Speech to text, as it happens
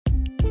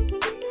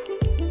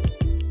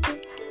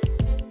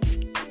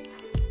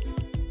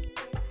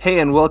Hey,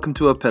 and welcome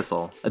to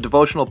Epistle, a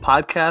devotional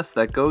podcast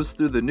that goes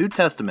through the New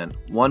Testament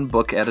one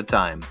book at a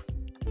time.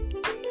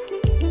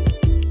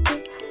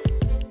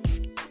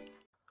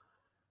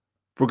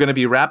 We're going to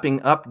be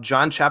wrapping up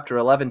John chapter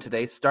 11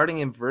 today, starting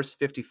in verse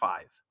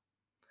 55.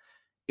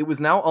 It was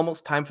now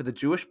almost time for the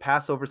Jewish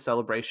Passover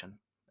celebration,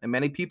 and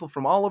many people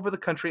from all over the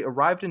country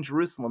arrived in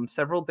Jerusalem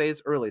several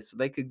days early so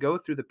they could go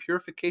through the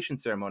purification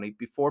ceremony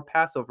before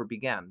Passover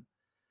began.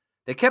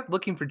 They kept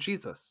looking for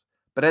Jesus,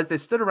 but as they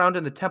stood around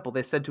in the temple,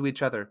 they said to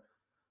each other,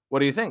 "What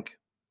do you think?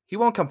 He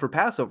won't come for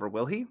Passover,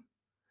 will he?"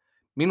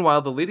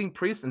 Meanwhile, the leading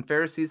priests and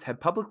Pharisees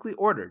had publicly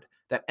ordered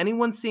that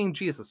anyone seeing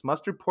Jesus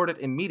must report it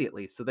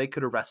immediately so they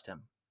could arrest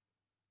him.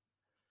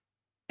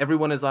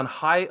 Everyone is on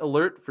high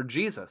alert for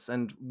Jesus,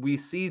 and we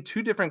see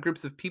two different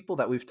groups of people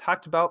that we've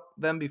talked about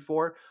them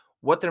before,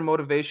 what their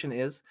motivation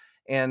is,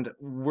 and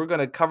we're going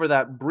to cover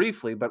that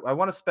briefly, but I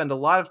want to spend a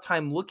lot of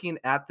time looking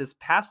at this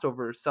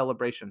Passover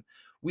celebration.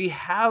 We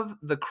have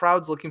the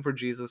crowds looking for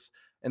Jesus,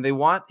 and they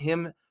want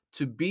him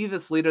to be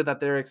this leader that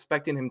they're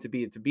expecting him to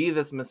be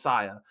this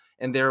Messiah,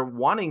 and they're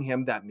wanting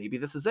him that maybe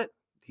this is it.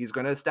 He's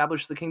going to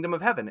establish the kingdom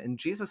of heaven, and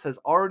Jesus has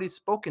already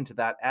spoken to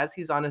that as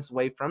he's on his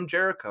way from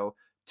Jericho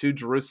to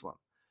Jerusalem.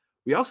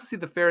 We also see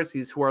the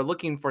Pharisees who are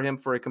looking for him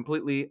for a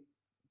completely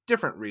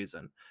different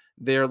reason.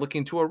 They're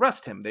looking to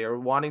arrest him. They are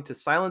wanting to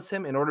silence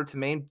him in order to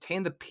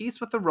maintain the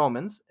peace with the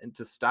Romans and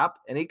to stop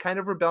any kind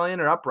of rebellion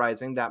or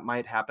uprising that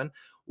might happen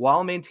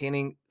while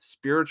maintaining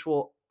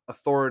spiritual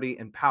authority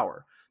and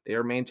power. They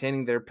are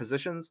maintaining their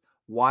positions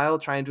while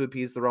trying to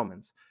appease the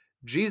Romans.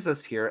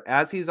 Jesus here,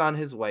 as he's on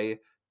his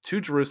way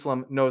to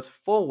Jerusalem, knows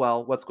full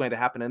well what's going to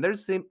happen. And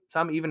there's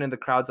some even in the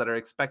crowds that are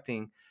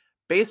expecting,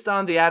 based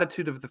on the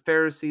attitude of the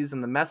Pharisees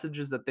and the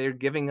messages that they're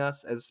giving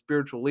us as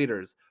spiritual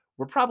leaders,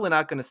 we're probably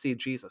not going to see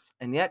Jesus.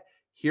 And yet,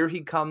 here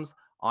he comes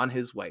on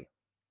his way.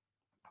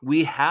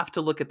 We have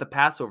to look at the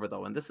Passover,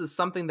 though, and this is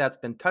something that's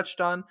been touched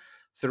on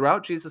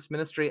throughout Jesus'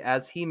 ministry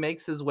as he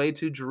makes his way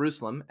to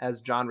Jerusalem,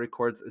 as John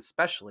records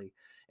especially.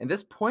 And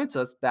this points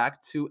us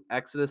back to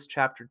Exodus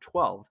chapter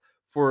 12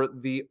 for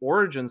the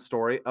origin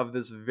story of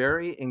this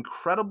very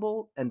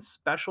incredible and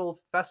special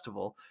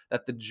festival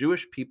that the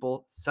Jewish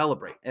people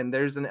celebrate. And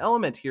there's an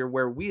element here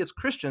where we as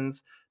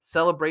Christians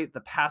celebrate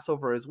the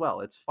Passover as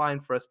well. It's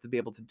fine for us to be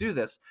able to do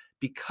this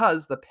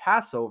because the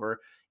Passover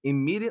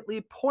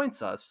immediately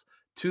points us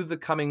to the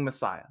coming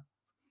Messiah.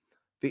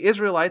 The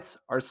Israelites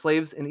are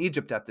slaves in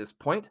Egypt at this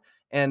point,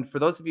 and for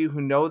those of you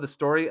who know the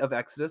story of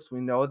Exodus, we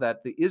know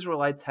that the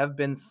Israelites have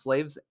been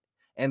slaves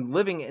and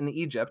living in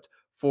Egypt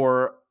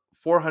for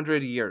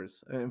 400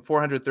 years. And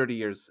 430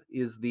 years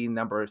is the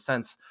number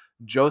since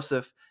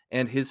Joseph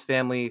and his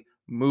family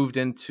moved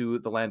into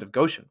the land of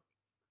Goshen.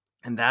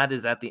 And that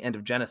is at the end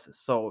of Genesis.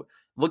 So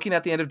looking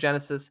at the end of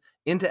Genesis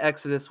into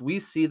Exodus, we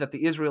see that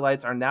the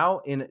Israelites are now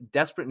in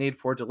desperate need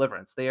for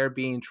deliverance. They are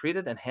being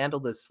treated and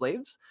handled as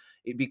slaves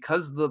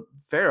because the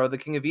Pharaoh, the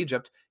king of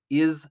Egypt,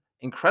 is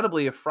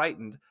incredibly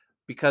frightened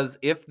because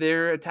if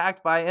they're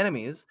attacked by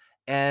enemies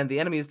and the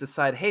enemies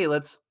decide, hey,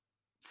 let's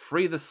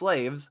free the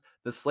slaves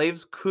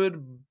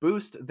could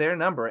boost their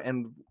number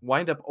and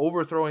wind up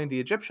overthrowing the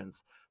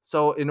Egyptians.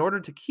 So in order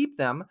to keep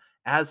them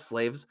as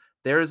slaves,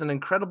 there is an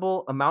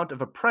incredible amount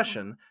of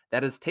oppression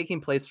that is taking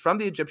place from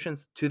the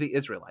Egyptians to the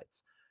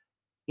Israelites.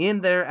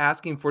 In their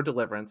asking for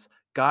deliverance,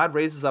 God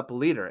raises up a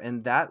leader,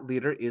 and that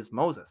leader is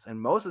Moses.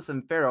 And Moses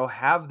and Pharaoh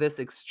have this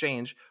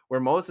exchange where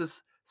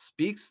Moses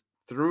speaks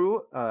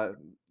through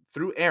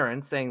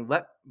Aaron, saying,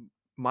 "Let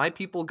my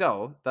people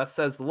go, thus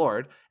says the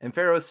Lord." And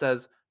Pharaoh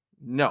says,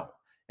 "No."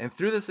 And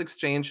through this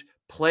exchange,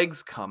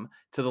 plagues come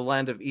to the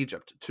land of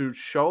Egypt to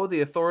show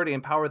the authority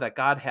and power that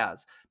God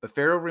has. But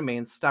Pharaoh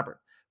remains stubborn.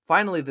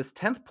 Finally, this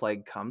 10th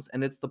plague comes,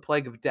 and it's the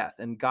plague of death.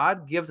 And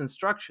God gives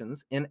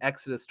instructions in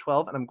Exodus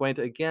 12, and I'm going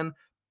to again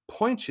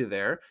point you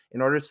there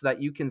in order so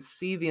that you can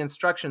see the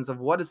instructions of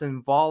what is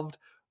involved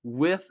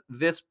with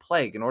this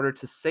plague in order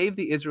to save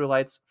the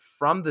Israelites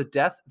from the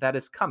death that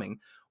is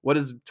coming. What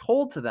is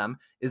told to them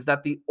is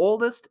that the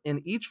oldest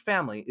in each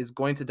family is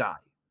going to die.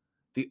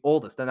 The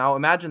oldest. And now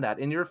imagine that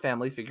in your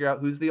family, figure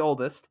out who's the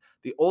oldest.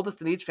 The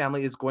oldest in each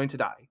family is going to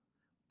die.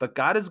 But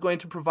God is going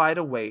to provide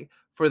a way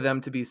for them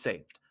to be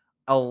saved.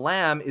 A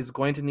lamb is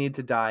going to need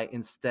to die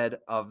instead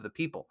of the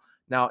people.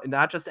 Now,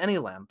 not just any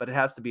lamb, but it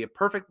has to be a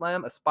perfect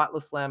lamb, a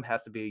spotless lamb,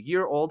 has to be a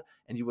year old,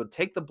 and you would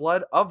take the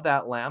blood of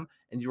that lamb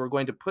and you are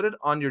going to put it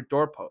on your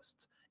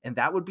doorposts. And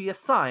that would be a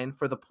sign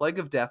for the plague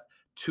of death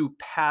to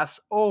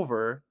pass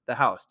over the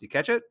house. Do you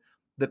catch it?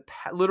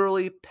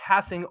 Literally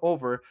passing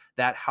over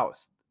that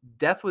house.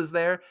 Death was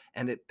there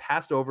and it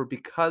passed over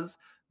because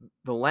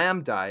the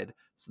lamb died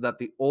so that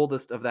the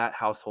oldest of that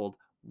household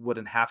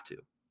wouldn't have to.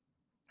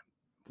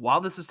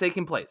 While this is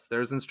taking place,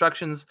 there's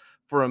instructions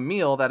for a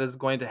meal that is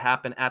going to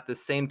happen at the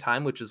same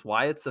time, which is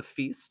why it's a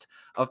feast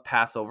of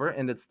Passover,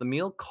 and it's the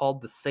meal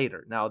called the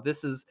Seder. Now,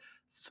 this is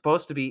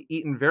supposed to be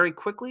eaten very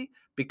quickly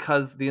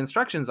because the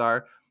instructions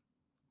are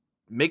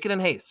make it in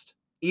haste.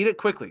 Eat it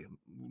quickly,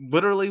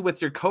 literally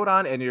with your coat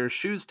on and your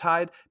shoes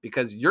tied,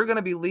 because you're going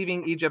to be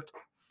leaving Egypt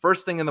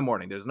first thing in the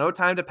morning. There's no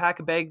time to pack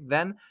a bag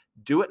then.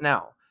 Do it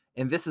now.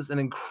 And this is an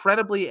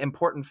incredibly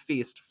important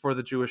feast for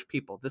the Jewish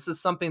people. This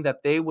is something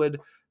that they would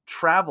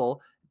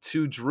travel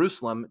to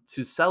Jerusalem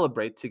to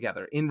celebrate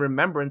together in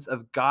remembrance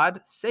of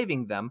God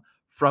saving them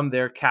from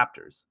their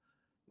captors.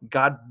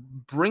 God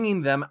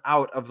bringing them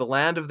out of the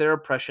land of their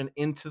oppression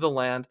into the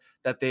land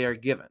that they are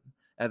given,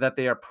 and that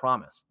they are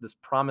promised, this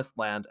promised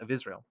land of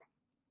Israel.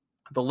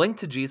 The link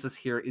to Jesus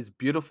here is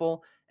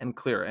beautiful and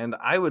clear, and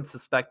I would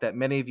suspect that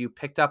many of you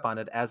picked up on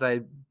it as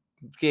I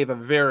gave a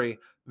very,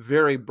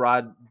 very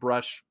broad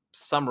brush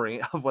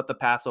summary of what the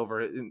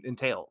Passover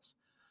entails.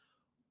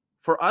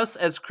 For us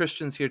as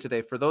Christians here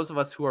today, for those of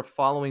us who are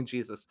following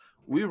Jesus,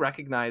 we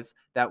recognize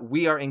that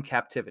we are in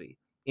captivity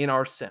in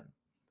our sin.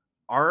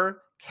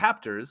 Our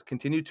captors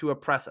continue to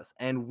oppress us,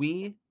 and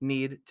we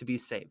need to be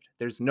saved.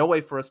 There's no way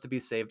for us to be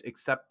saved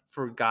except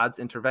for God's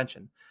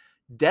intervention.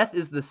 Death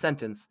is the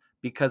sentence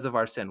because of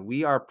our sin.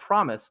 We are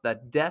promised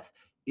that death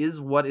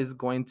is what is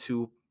going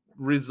to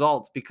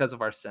result because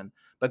of our sin.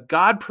 But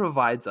God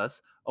provides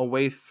us a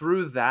way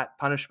through that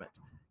punishment.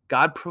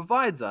 God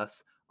provides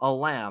us a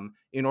lamb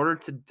in order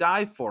to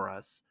die for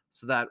us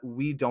so that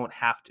we don't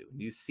have to.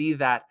 You see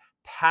that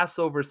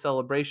Passover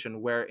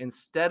celebration where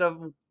instead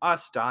of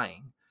us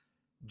dying,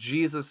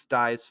 Jesus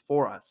dies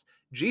for us.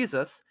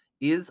 Jesus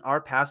is our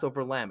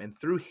Passover lamb, and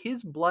through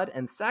his blood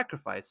and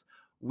sacrifice,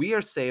 we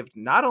are saved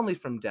not only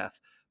from death,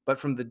 but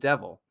from the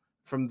devil,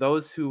 from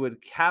those who would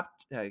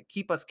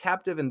keep us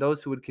captive and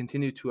those who would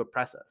continue to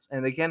oppress us.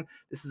 And again,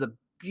 this is a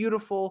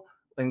beautiful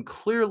and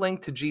clear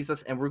link to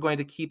Jesus, and we're going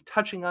to keep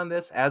touching on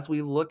this as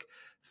we look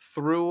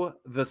through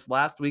this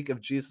last week of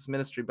Jesus'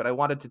 ministry. But I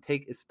wanted to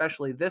take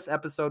especially this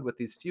episode with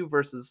these few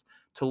verses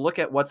to look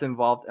at what's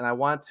involved, and I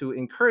want to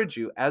encourage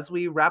you as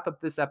we wrap up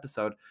this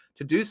episode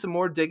to do some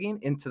more digging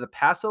into the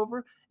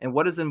Passover and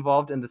what is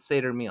involved in the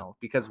Seder meal,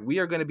 because we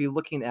are going to be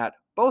looking at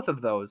both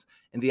of those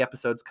in the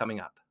episodes coming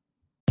up.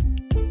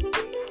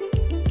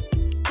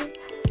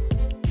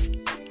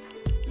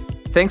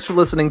 Thanks for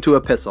listening to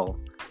Epistle.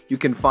 You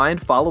can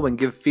find, follow, and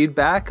give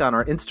feedback on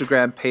our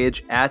Instagram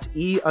page at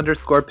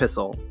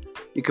 @e_pistle.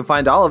 You can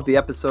find all of the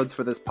episodes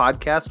for this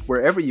podcast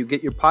wherever you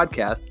get your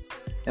podcasts,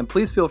 and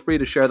please feel free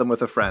to share them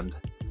with a friend.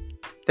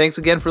 Thanks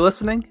again for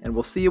listening, and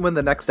we'll see you in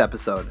the next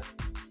episode.